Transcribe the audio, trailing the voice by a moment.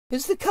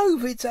Is the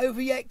COVID's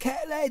over yet,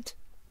 Kettlehead?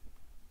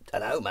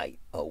 Dunno, mate.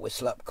 I'll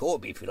whistle up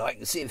Corby if you like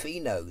and see if he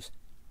knows.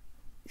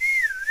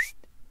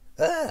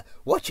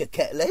 Watcha,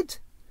 Kettlehead.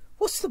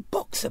 What's the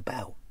box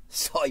about?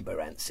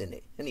 Cyberant's in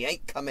it, and he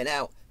ain't coming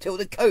out till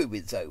the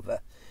COVID's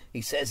over.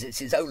 He says it's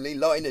his only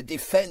line of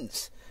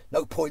defence.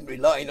 No point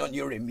relying on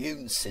your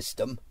immune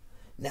system.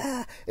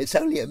 Nah, it's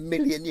only a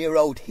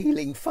million-year-old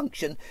healing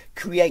function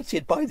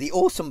created by the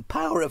awesome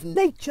power of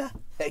nature.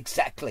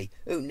 Exactly.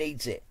 Who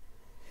needs it?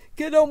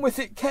 Get on with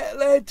it,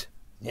 Kettlehead.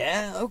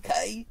 Yeah,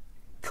 OK.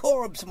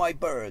 Corbs, my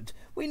bird,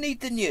 we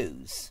need the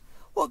news.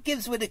 What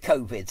gives with the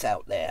COVIDs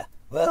out there?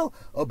 Well,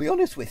 I'll be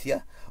honest with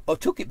you. I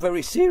took it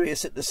very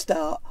serious at the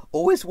start.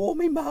 Always wore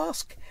me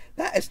mask.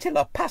 That is till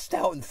I passed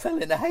out and fell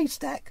in a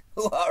haystack.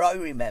 Oh, I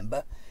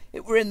remember.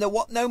 It were in the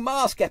What No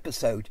Mask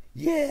episode.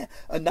 Yeah,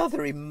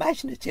 another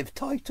imaginative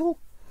title.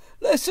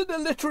 Lesson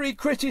of literary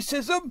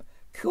criticism.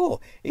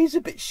 Cool, he's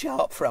a bit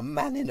sharp for a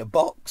man in a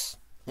box.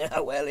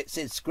 Well, it's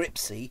his script,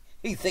 see.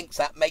 He thinks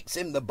that makes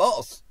him the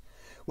boss.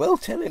 Well,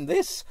 tell him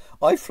this.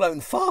 I've flown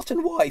fart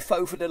and wife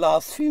over the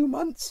last few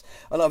months,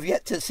 and I've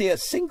yet to see a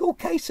single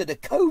case of the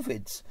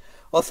COVIDs.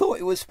 I thought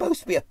it was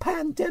supposed to be a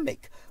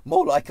pandemic,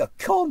 more like a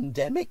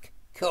condemic.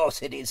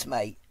 Course it is,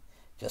 mate.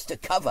 Just a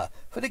cover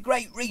for the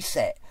Great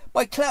Reset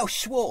by Klaus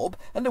Schwab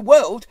and the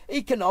World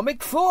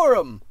Economic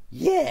Forum.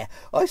 Yeah,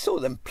 I saw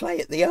them play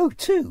at the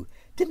O2.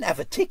 Didn't have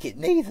a ticket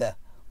neither.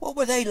 What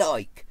were they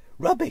like?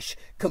 Rubbish,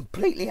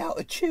 completely out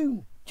of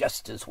tune.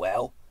 Just as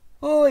well.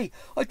 Oi,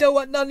 I don't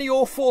want none of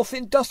your fourth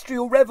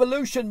industrial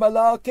revolution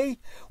malarkey.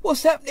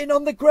 What's happening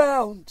on the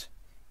ground?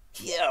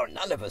 Yeah,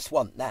 none of us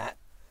want that.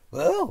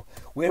 Well,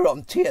 we're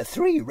on tier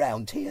 3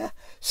 round here.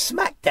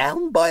 Smacked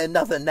down by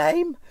another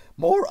name.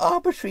 More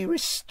arbitrary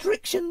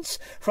restrictions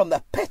from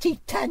the petty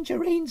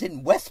tangerines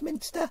in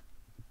Westminster.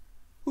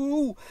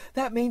 Ooh,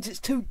 that means it's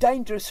too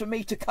dangerous for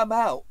me to come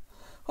out.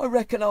 I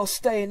reckon I'll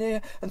stay in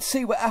here and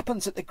see what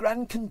happens at the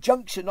Grand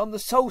Conjunction on the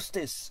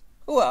solstice.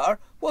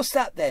 What's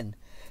that then?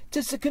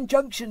 'Tis the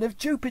conjunction of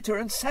Jupiter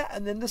and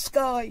Saturn in the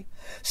sky.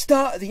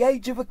 Start of the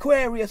age of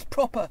Aquarius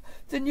proper,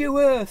 the new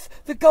Earth,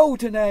 the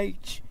golden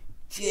age.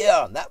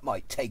 Yeah, that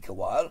might take a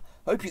while.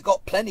 Hope you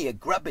got plenty of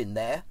grub in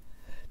there.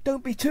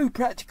 Don't be too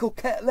practical,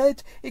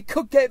 Kettlehead. It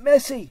could get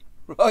messy.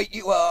 Right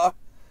you are.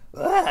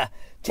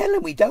 Tell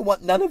him we don't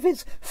want none of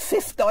his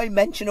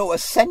fifth-dimensional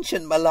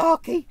ascension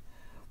malarkey.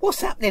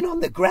 What's happening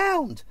on the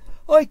ground?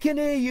 I can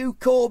hear you,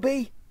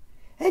 Corby.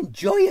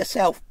 Enjoy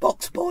yourself,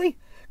 BoxBoy.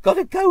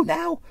 Gotta go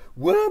now.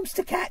 Worms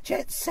to catch,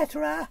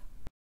 etc.